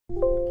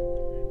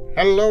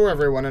Hello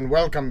everyone and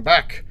welcome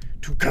back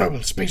to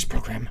Kerbal Space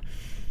Program.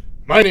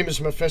 My name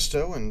is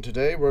Mephisto and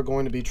today we're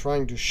going to be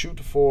trying to shoot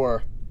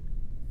for...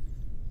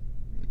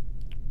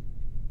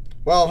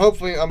 Well,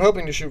 I'm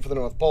hoping to shoot for the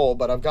North Pole,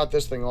 but I've got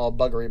this thing all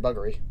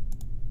buggery.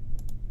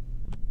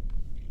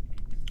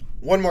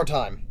 One more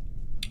time.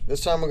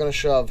 This time we're going to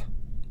shove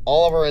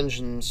all of our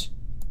engines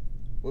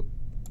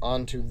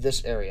onto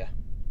this area.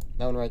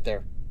 That one right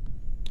there.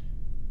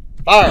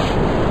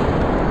 Fire!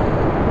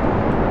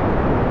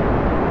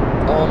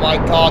 Oh my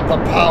god, the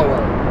power!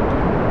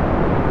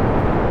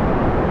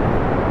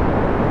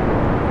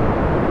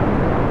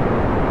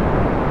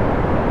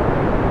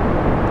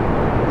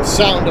 The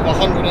sound of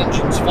 100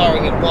 engines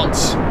firing at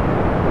once.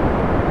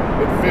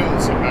 It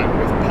fills a man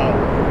with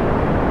power.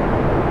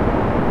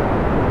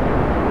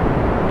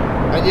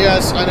 And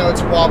yes, I know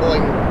it's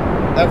wobbling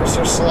ever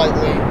so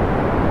slightly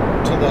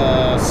to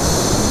the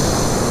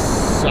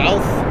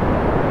south,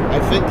 I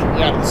think.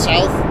 Yeah, to the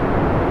south.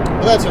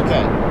 But that's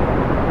okay.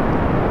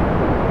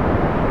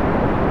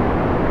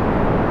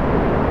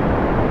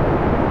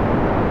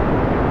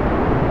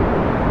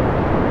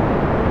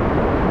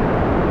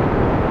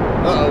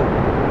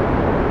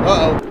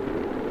 Uh-oh.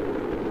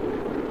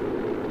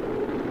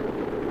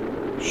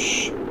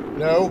 Shh.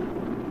 No,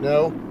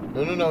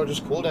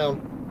 just cool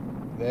down.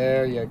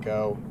 There you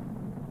go.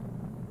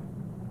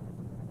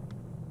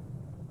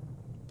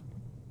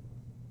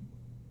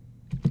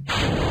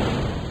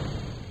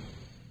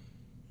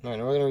 Alright,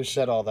 now we're gonna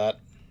reset all that.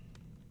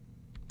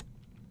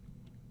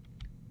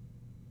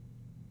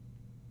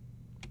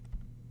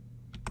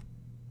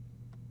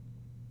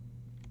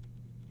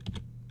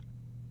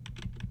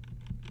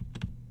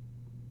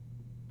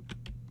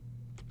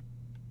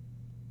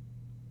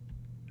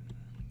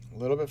 A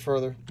little bit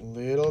further.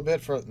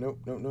 Nope.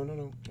 No.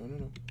 No,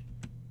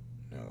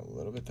 a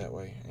little bit that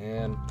way.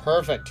 And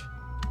perfect.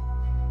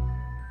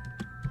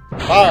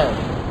 Fire!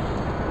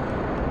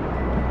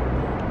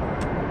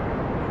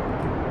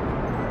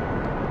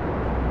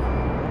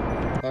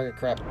 Okay,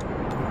 crap.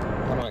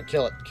 Come on,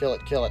 kill it.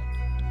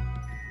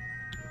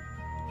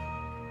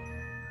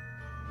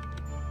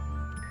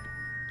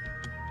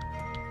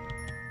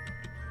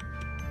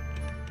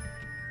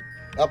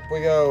 Up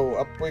we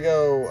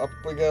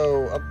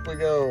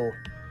go.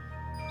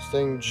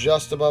 Staying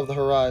just above the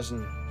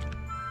horizon.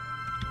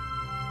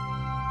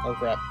 Oh,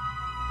 crap.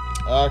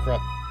 Ah, crap.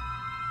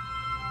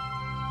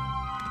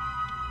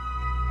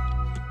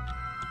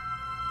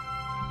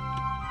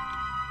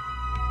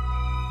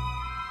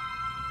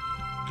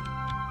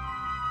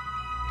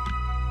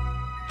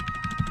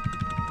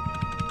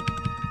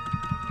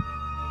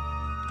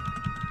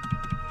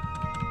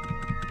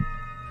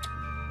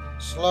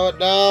 Slow it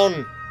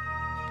down.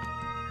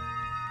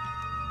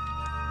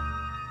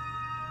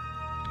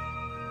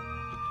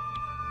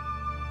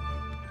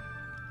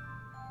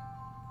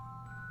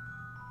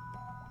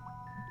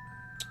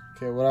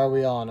 Okay, what are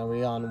we on? Are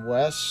we on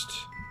west?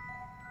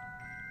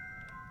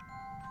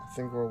 I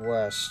think we're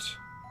west.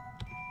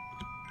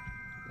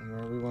 And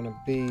where we want to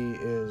be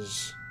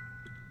is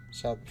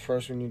south.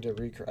 First, I need to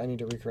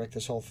recorrect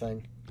this whole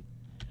thing.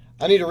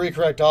 I need to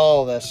recorrect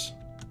all of this.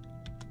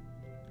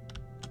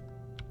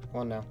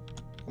 Come on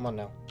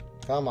now.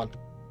 Come on.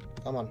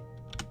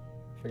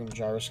 Freaking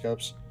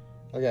gyroscopes.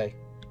 Okay.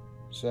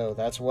 So,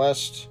 that's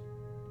west.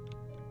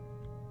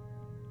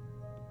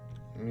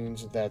 It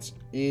means that that's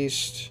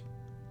east.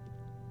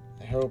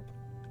 I hope.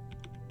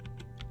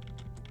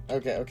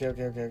 Okay.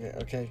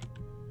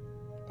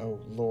 Oh,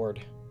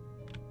 Lord.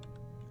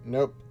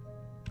 Nope.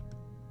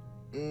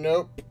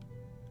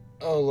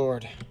 Oh,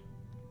 Lord.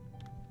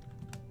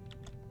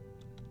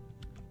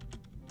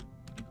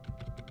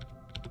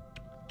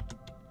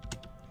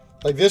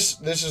 Like,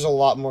 this is a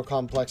lot more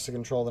complex to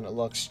control than it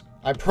looks.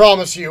 I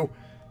promise you.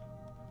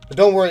 But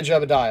don't worry,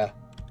 Jebediah.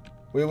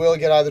 We will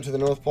get either to the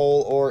North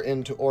Pole or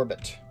into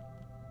orbit.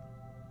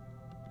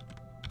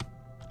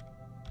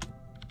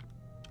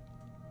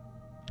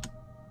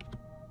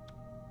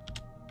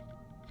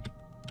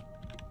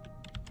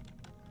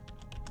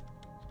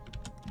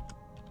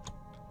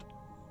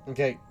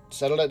 Okay,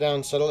 settle it down.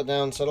 Okay,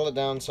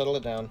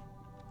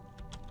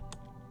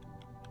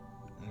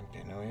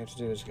 now what we have to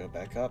do is go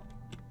back up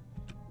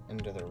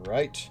and to the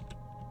right,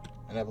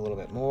 and up a little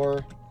bit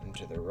more, and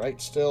to the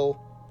right still,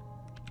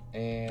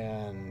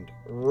 and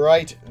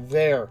right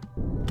there.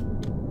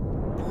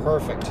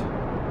 Perfect.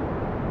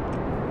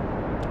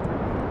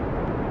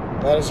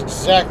 That is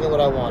exactly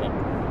what I wanted.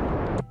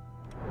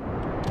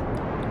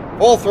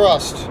 Full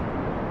thrust.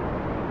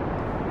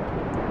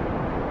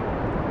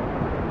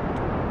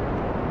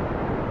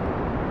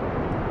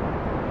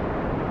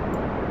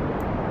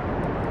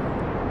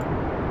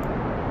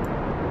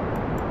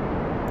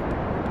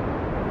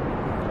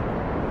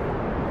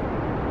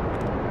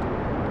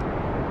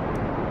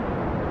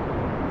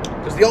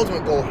 Because the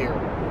ultimate goal here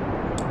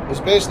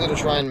is basically to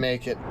try and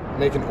make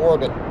an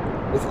orbit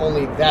with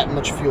only that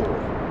much fuel.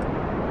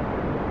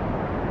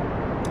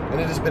 And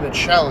it has been a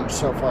challenge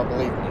so far,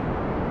 believe me.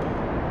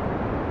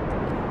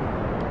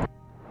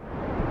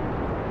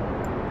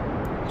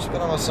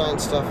 Spin on my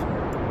science stuff.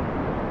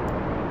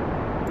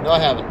 No, I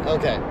haven't.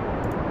 Okay.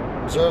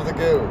 Observe the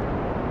goo.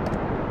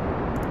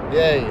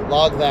 Yay,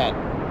 log that.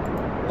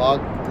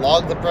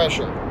 Log the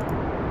pressure.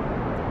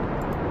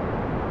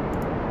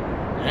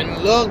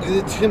 And log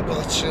the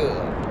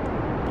temperature.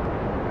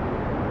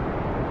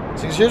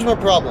 See, here's my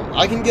problem.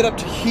 I can get up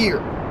to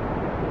here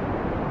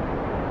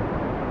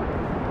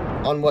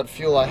on what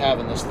fuel I have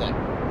in this thing.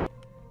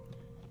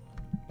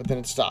 But then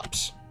it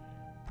stops.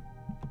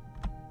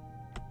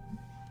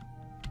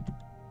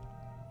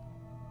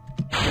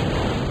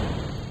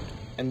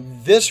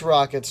 And this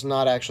rocket's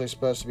not actually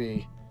supposed to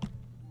be...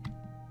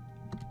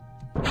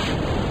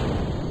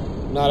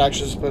 not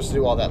actually supposed to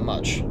do all that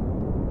much.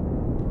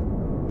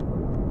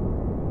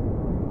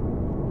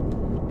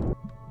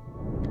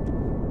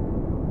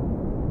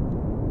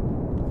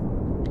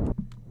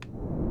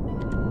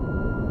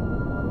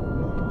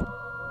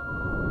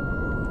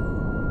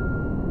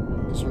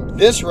 So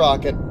this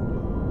rocket,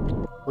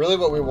 really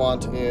what we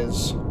want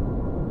is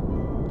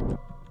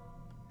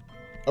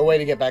a way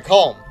to get back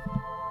home.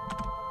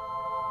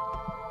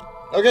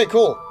 Okay,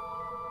 cool.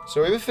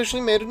 So we've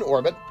officially made an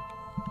orbit.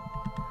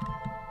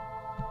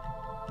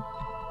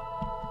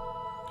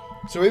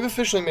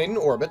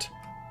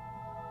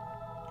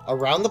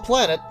 Around the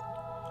planet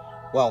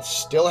while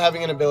still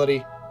having an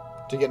ability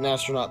to get an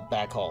astronaut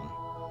back home.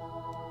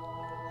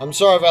 I'm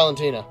sorry,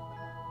 Valentina.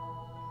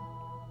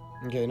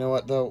 Okay, you know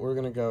what, though? We're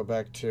gonna go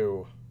back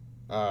to,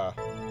 we're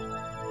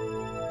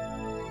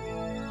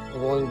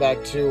going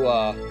back to,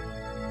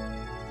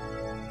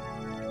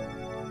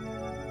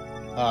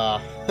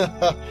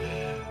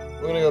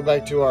 we're gonna go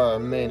back to our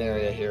main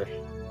area here.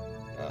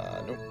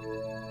 Nope.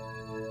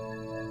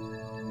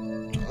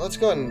 Let's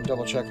go ahead and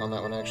double check on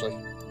that one, actually.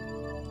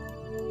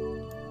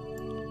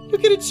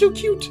 Look at it, so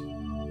cute!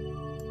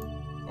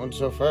 Going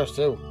so fast,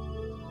 too.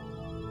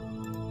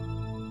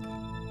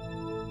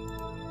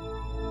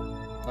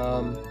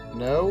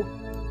 No.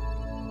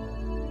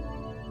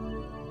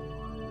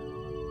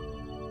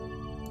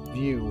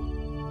 View.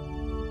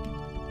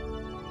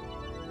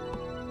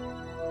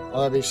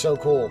 Oh, that'd be so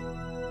cool.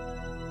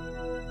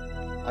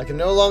 I can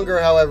no longer,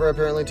 however,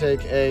 apparently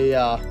take a,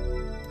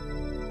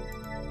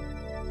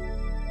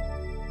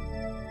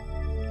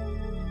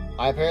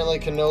 I apparently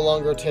can no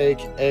longer take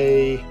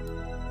a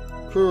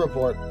crew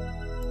report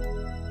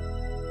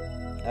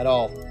at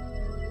all.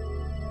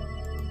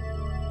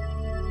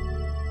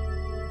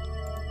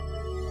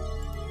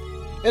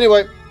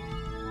 Anyway,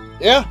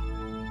 yeah,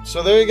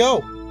 so there you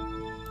go.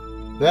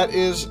 That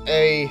is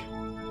a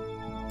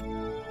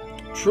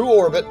true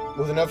orbit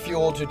with enough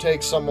fuel to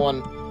take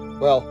someone,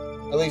 well,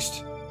 at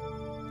least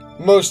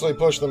mostly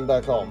push them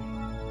back home.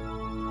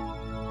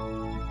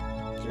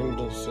 So I'm going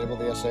to disable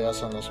the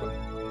SAS on this one.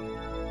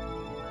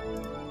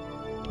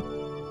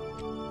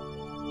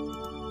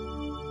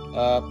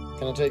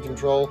 Can I take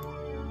control?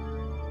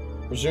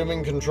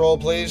 Resuming control,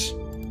 please.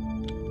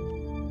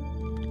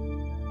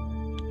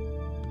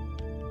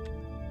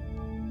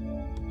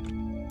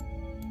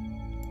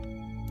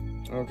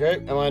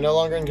 Okay, am I no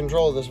longer in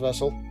control of this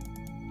vessel?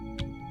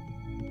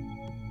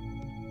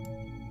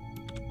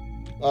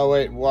 Oh,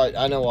 wait, why?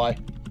 I know why.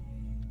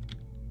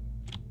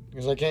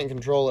 Because I can't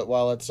control it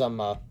while it's,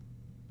 I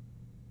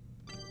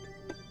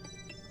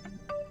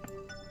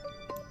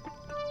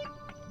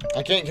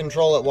can't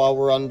control it while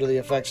we're under the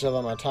effects of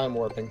my time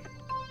warping.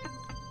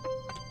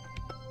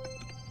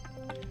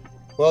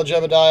 Well,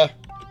 Jebediah,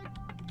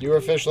 you are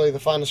officially the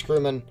finest crew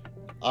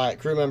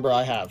member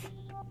I have.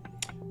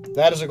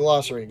 That is a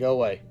glossary. Go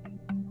away.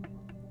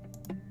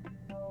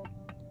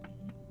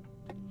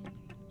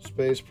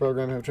 Space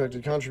program have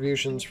attracted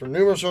contributions from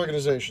numerous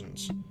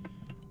organizations.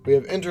 We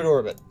have entered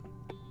orbit.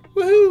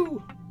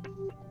 Woohoo!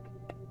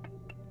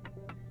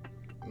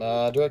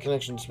 Direct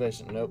connection to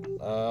space. Nope.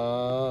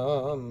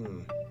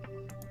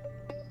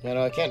 Yeah,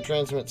 no, I can't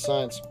transmit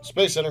science.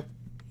 Space Center.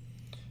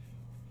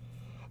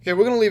 Okay,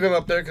 we're going to leave him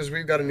up there because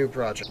we've got a new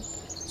project.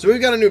 So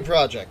we've got a new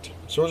project.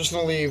 So we're just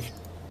going to leave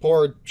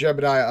poor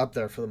Jebediah up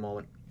there for the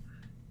moment.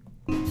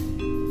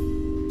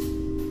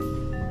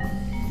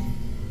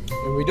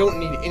 And we don't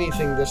need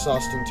anything this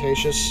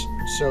ostentatious,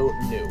 so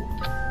new.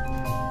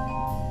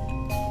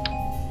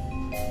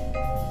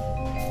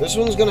 This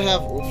one's going to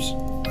have... Oops.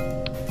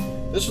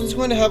 This one's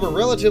going to have a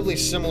relatively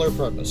similar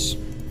purpose.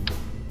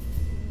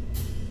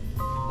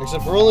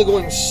 Except we're only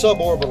going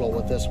suborbital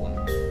with this one.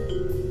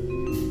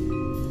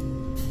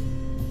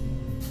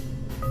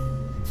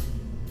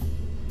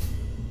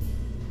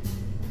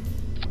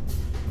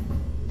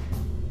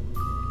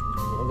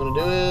 What we're going to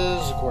do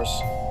is, of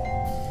course,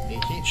 a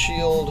heat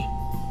shield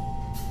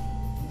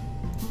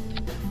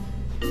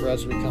for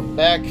as we come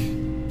back.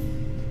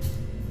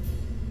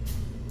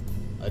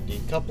 A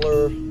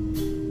decoupler.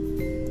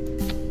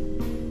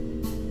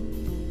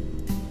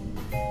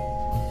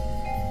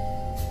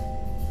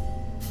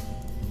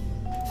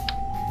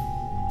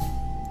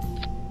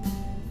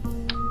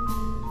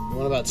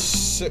 What about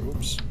six?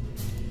 Oops.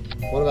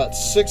 What about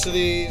 6 of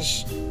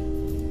these? 4.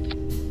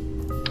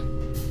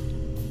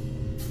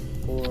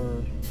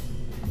 Oh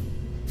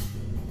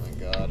my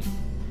God.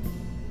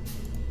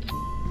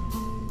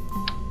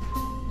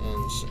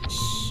 And 6.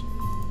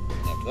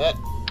 that.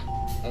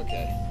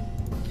 Okay.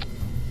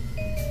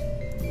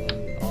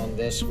 And on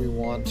this we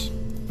want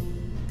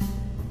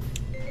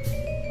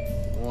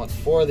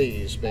 4 of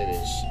these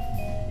babies.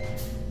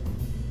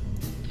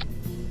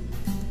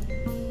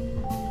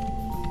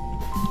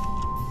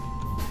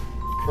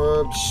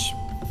 Kerbal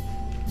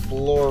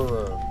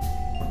Explorer.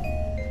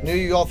 Knew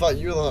you all thought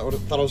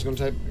thought I was going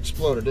to type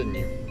exploder, didn't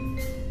you?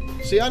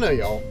 See, I know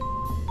y'all.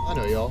 I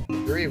know y'all.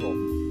 You're evil.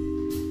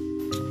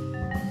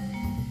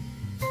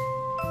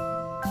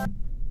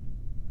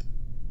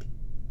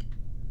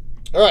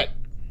 Alright.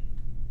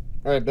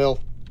 Alright, Bill.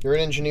 You're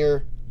an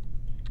engineer.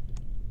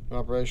 An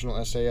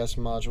operational SAS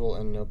module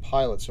and no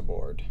pilots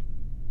aboard.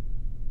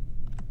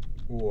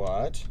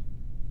 What?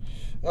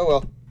 Oh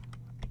well.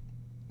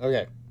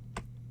 Okay.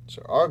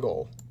 So our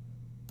goal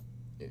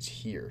is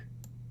here.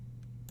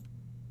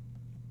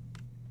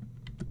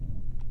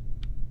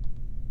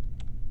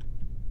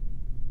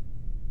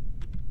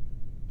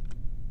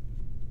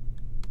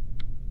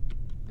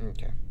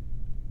 Okay.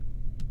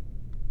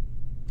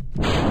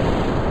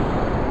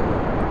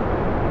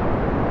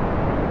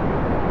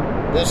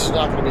 This is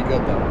not going to be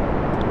good, though.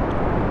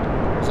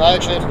 Because I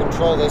actually have to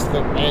control this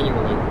thing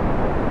manually.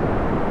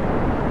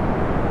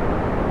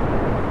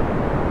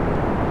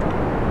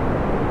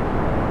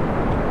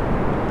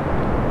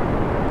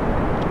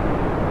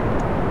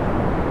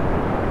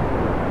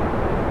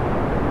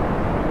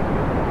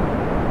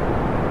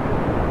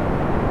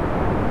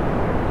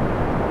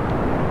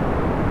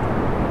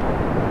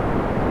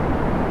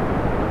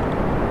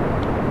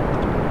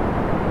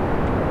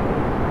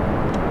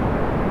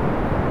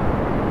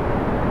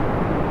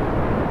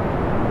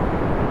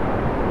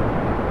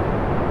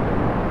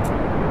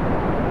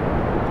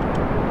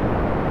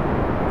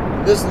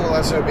 This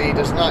little SOB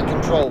does not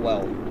control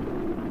well.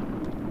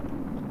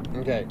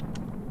 Okay.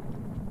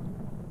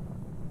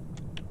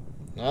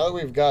 Now that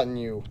we've gotten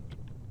you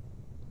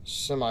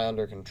semi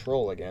under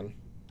control again.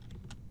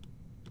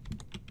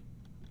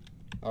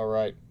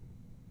 Alright.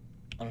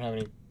 I don't have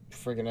any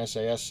friggin'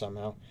 SAS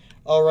somehow.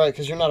 Alright,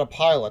 because you're not a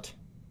pilot.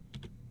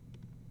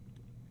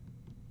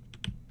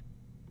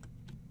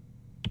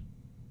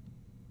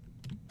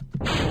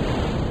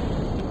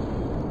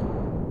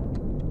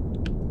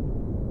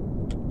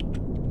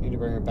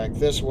 Bring it back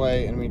this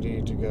way, and we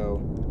need to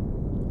go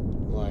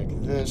like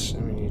this,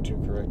 and we need to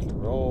correct the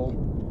roll.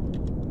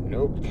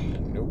 Nope,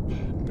 nope,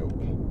 nope.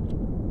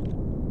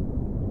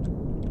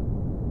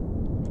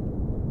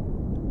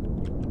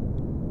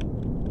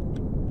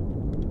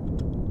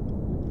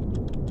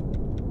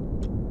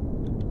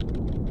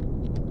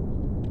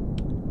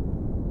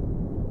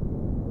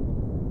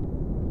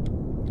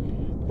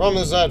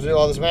 Problem is I have to do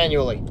all this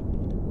manually.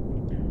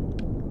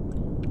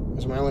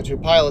 Because my only 2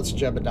 pilots,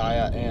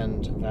 Jebediah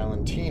and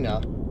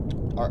Valentina,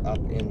 are up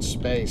in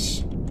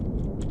space.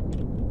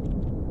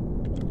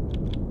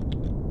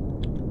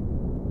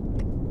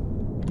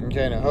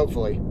 Okay, now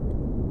hopefully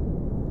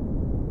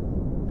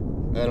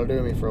that'll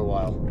do me for a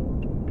while.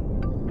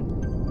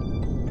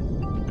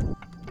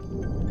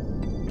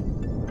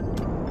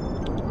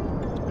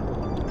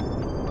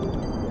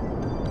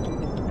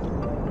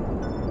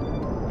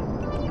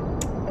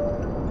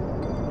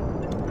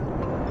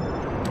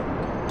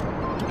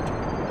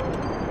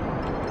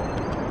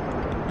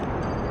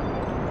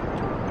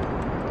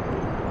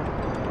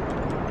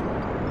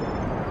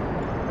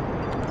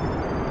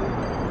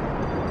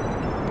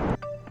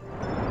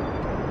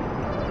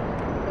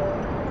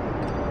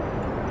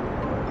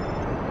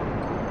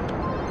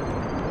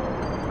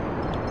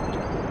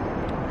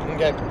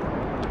 Okay.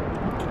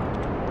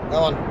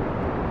 Come on.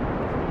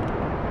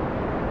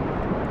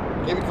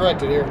 Get me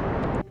corrected here.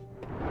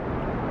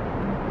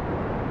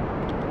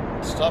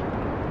 Stop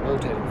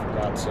rotating, for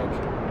God's sake.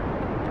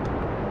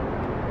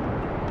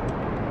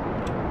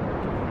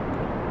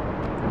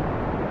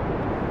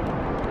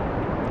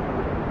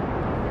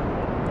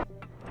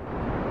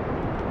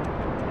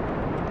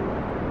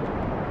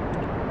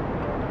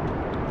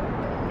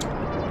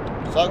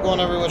 Stop going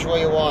every which way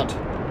you want.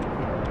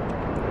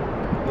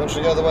 I want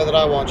you to go the way that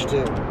I want you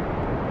to.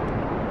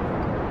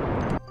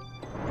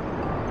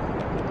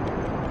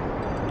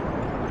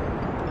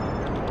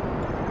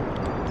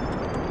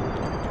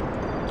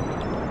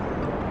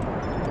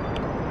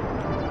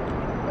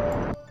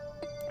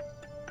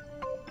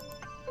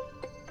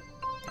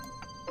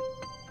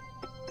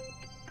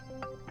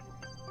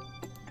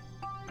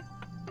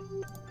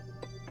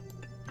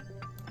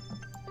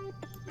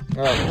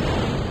 Alright.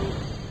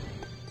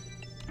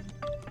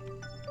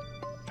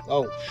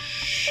 Oh,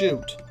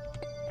 shoot.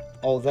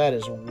 Oh, that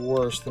is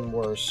worse than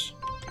worse.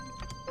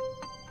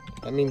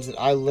 That means that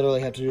I literally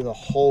have to do the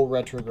whole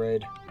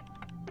retrograde.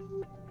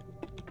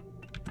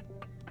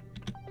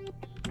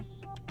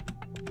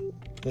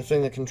 The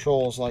thing that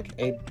controls like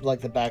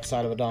the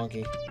backside of a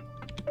donkey.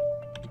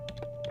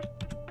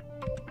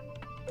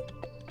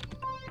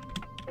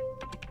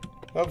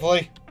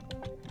 Hopefully.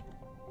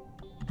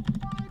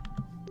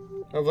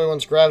 Hopefully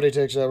once gravity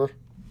takes over.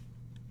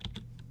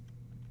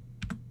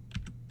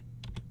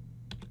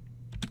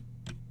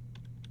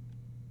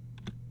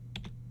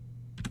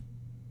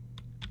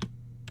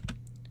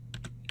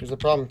 Here's the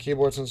problem.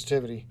 Keyboard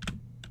sensitivity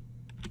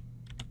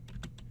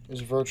is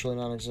virtually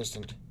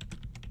non-existent.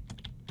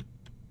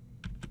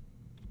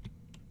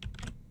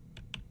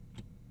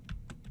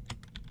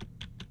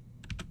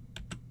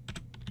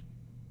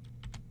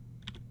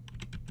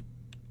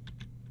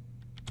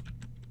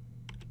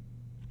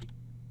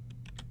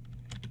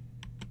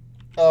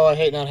 Oh, I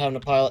hate not having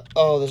a pilot.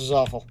 Oh, this is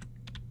awful.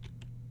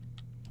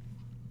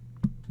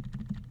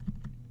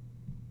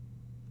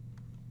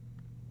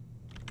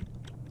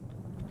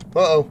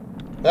 Uh-oh.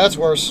 That's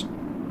worse.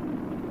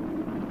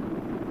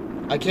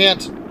 I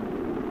can't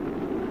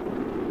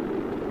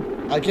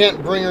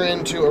bring her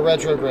into a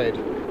retrograde.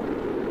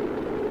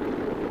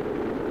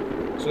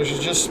 So she's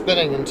just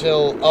spinning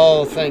until...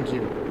 Oh, thank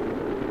you.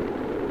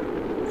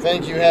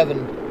 Thank you,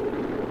 heaven,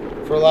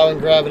 for allowing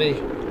gravity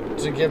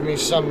to give me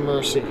some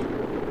mercy.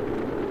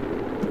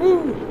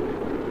 Woo!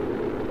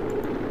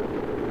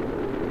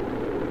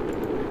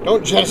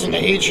 Don't jettison the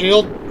heat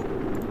shield!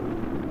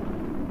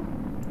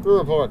 Crew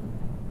report.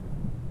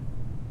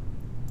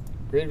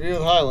 Great view of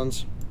the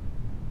Highlands.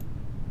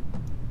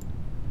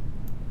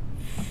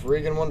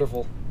 Freaking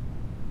wonderful.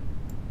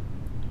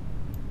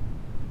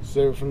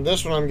 So from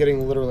this one I'm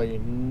getting literally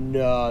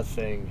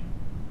nothing.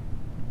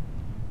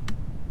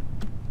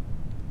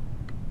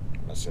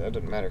 I say that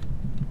didn't matter.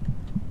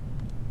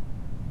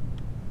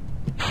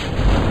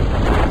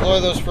 Deploy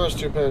those first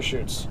two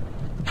parachutes.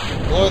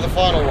 Deploy the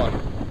final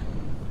one.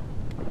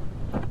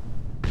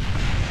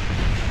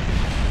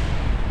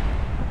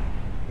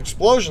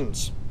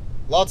 Explosions!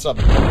 Lots of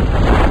them.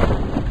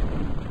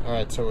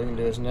 Alright, so what we can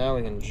do is now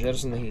we can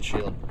jettison the heat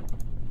shield.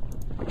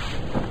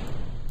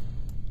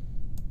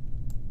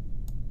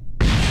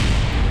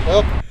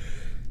 Oh.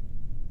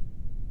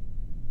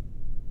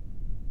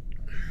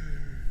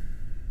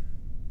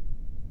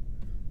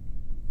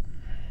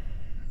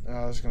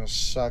 Oh, this is gonna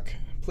suck.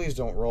 Please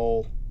don't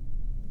roll.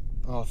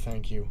 Oh,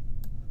 thank you.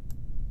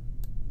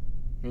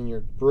 I mean,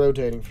 you're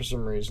rotating for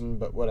some reason,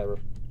 but whatever.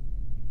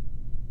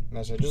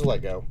 I said, just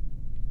let go.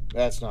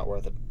 That's not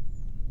worth it.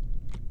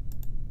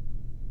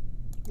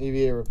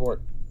 EVA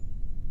report.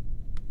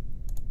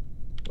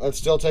 Let's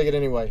still take it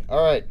anyway.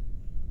 Alright.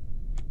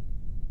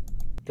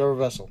 Cover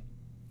vessel.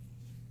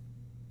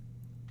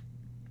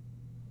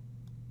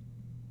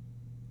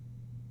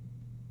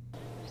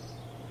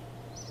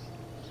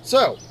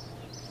 So,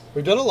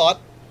 we've done a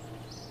lot.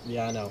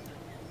 Yeah, I know.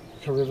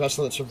 Cover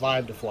vessel that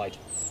survived a flight.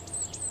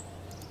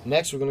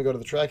 Next, we're going to go to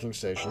the tracking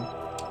station.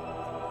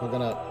 We're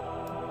going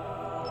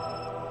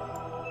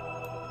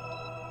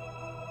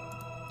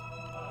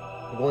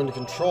to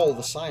control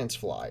the science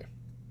fly.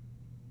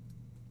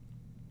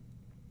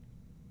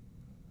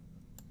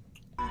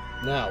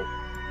 Now,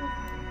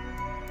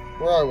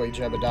 where are we,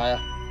 Jebediah?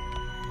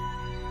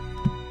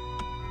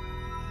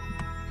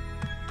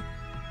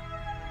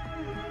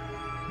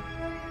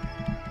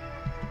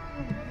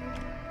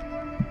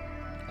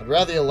 I'd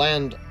rather you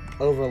land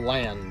over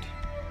land.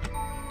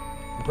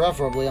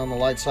 Preferably on the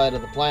light side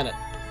of the planet.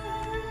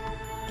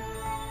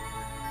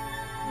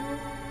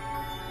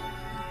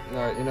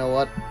 Alright, you know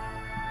what?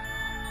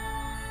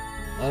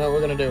 I know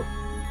what we're gonna do.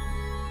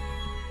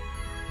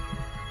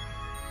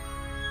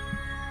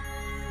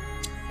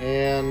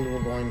 And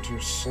we're going to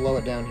slow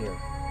it down here.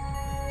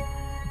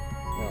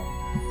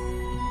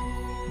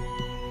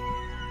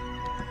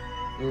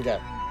 No. Okay.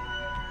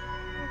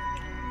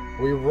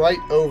 We're right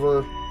over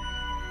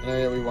an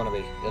area we want to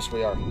be. Yes,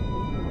 we are.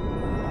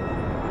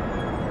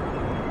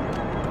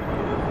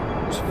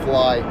 Just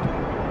fly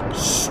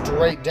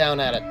straight down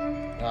at it.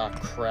 Ah,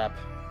 crap.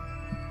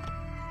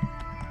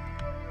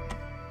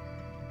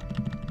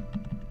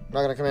 We're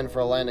not gonna come in for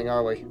a landing,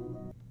 are we?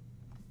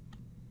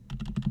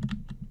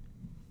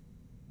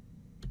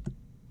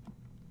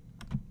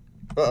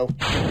 Uh-oh.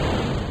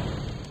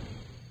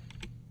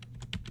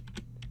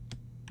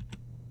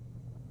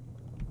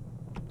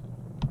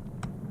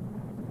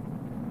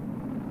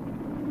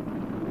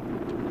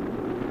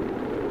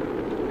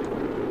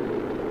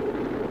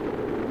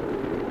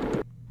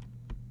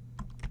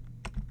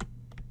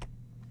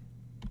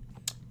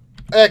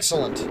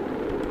 Excellent.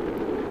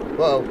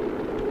 Uh-oh.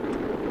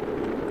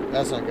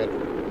 That's not good.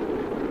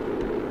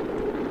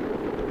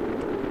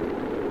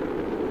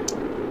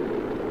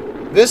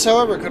 This,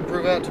 however, could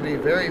prove out to be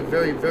very,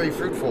 very, very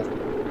fruitful.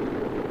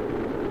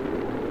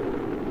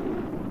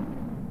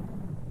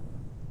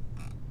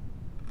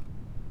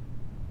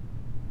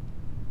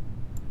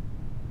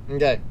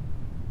 Okay.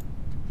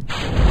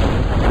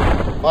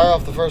 Fire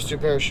off the first two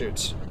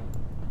parachutes.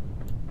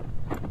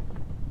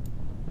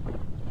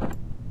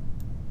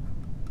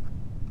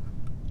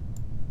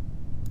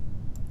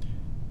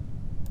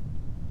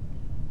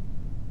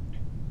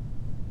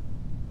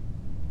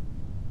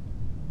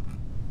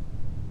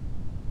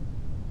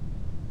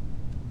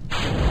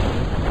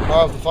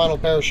 Fire off the final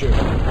parachute.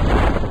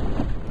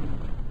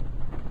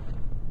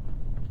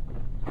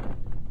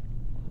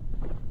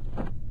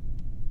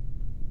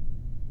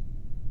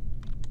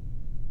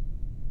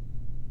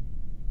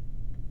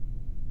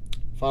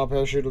 Final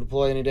parachute will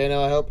deploy any day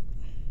now, I hope.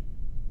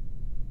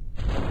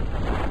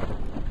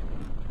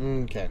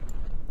 Okay.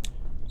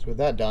 So with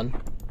that done,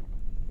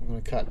 we're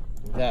going to cut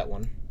that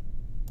one.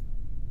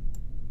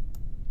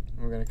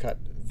 We're going to cut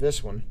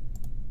this one.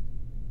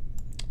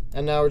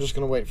 And now we're just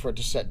going to wait for it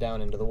to set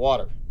down into the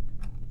water.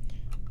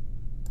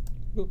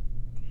 Boop.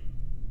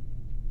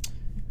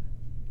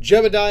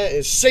 Jebediah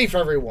is safe,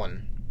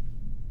 everyone.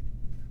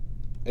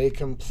 A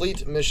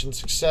complete mission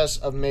success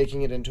of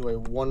making it into a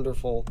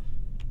wonderful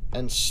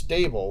and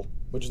stable,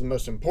 which is the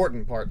most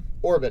important part,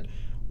 orbit,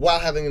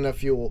 while having enough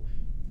fuel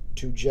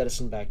to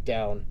jettison back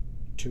down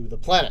to the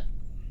planet.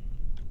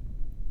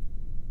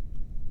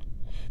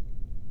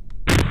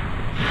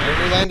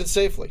 And we landed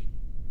safely.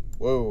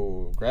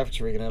 Whoa, graphics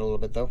are freaking out a little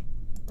bit, though.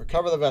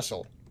 Recover the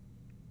vessel.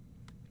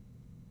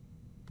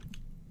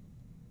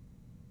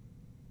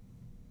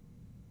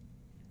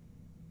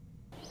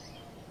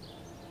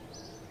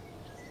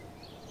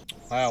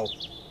 Wow.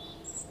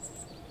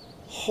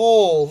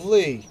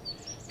 Holy!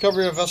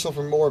 Recovery of vessel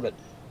from orbit.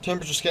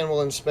 Temperature scan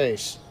while in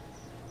space.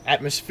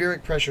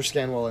 Atmospheric pressure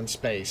scan while in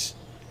space.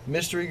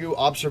 Mystery goo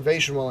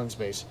observation while in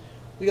space.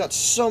 We got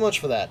so much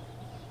for that.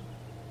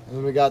 And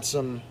then we got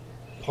some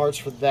parts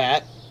for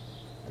that.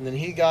 And then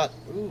he got...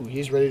 Ooh,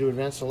 he's ready to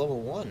advance to level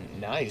 1.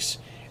 Nice.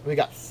 And we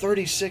got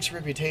 36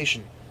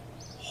 reputation.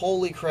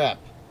 Holy crap.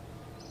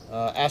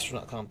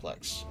 Astronaut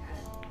complex.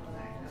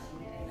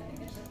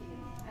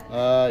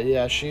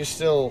 Yeah, she's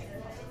still...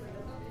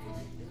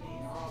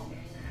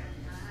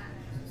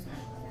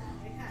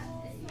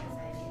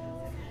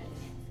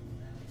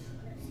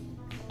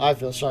 I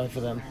feel sorry for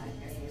them.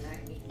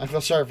 I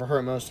feel sorry for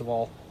her most of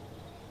all.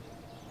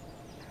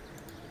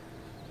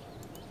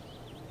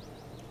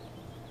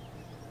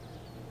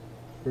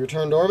 We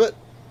returned to orbit.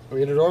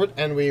 We entered orbit,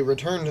 and we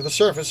returned to the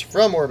surface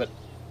from orbit.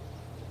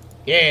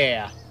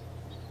 Yeah!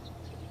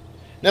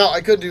 Now,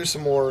 I could do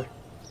some more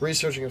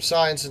researching of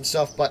science and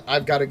stuff, but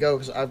I've got to go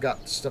because I've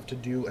got stuff to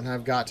do, and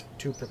I've got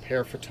to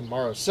prepare for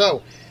tomorrow.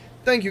 So,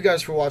 thank you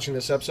guys for watching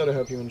this episode. I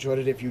hope you enjoyed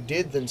it. If you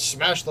did, then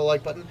smash the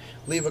like button,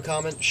 leave a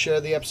comment,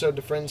 share the episode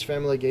to friends,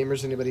 family,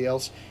 gamers, anybody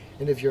else.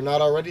 And if you're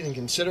not already, then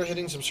consider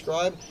hitting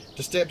subscribe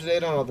to stay up to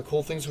date on all the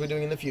cool things we'll be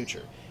doing in the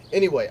future.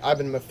 Anyway, I've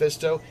been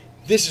Mephisto.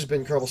 This has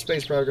been Kerbal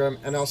Space Program,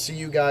 and I'll see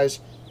you guys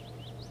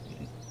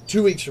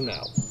 2 weeks from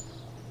now.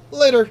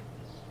 Later!